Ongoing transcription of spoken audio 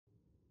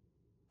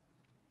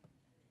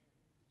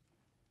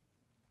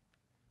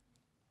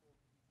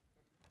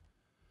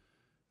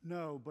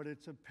No, but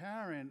it's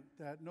apparent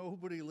that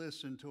nobody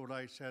listened to what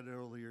I said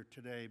earlier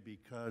today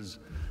because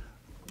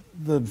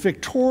the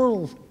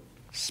victorial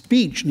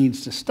speech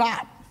needs to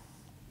stop.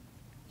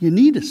 You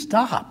need to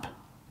stop.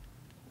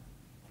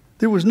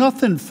 There was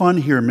nothing fun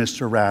here,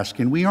 Mr.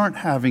 Raskin. We aren't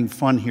having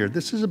fun here.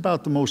 This is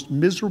about the most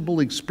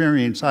miserable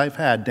experience I've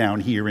had down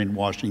here in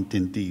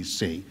Washington,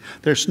 D.C.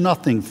 There's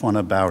nothing fun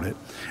about it.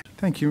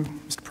 Thank you,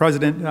 Mr.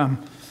 President.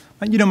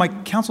 You know, my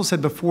counsel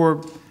said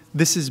before,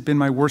 this has been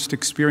my worst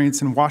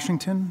experience in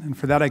Washington, and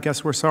for that, I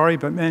guess we're sorry,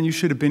 but man, you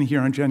should have been here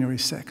on January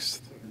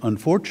 6th.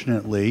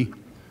 Unfortunately,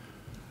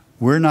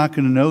 we're not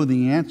going to know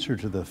the answer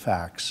to the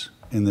facts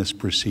in this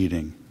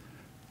proceeding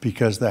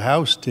because the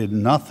House did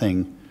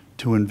nothing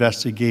to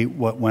investigate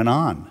what went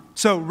on.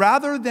 So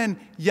rather than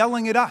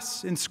yelling at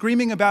us and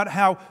screaming about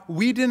how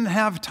we didn't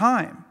have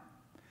time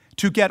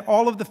to get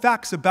all of the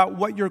facts about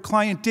what your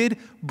client did,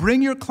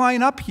 bring your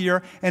client up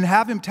here and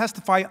have him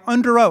testify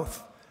under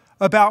oath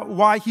about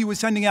why he was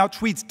sending out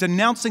tweets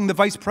denouncing the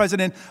Vice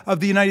President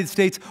of the United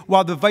States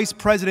while the Vice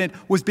President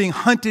was being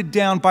hunted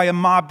down by a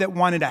mob that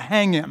wanted to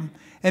hang him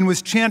and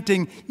was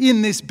chanting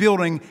in this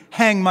building,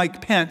 "Hang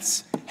Mike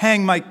Pence,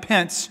 hang Mike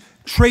Pence,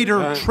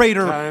 traitor,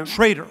 traitor,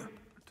 traitor."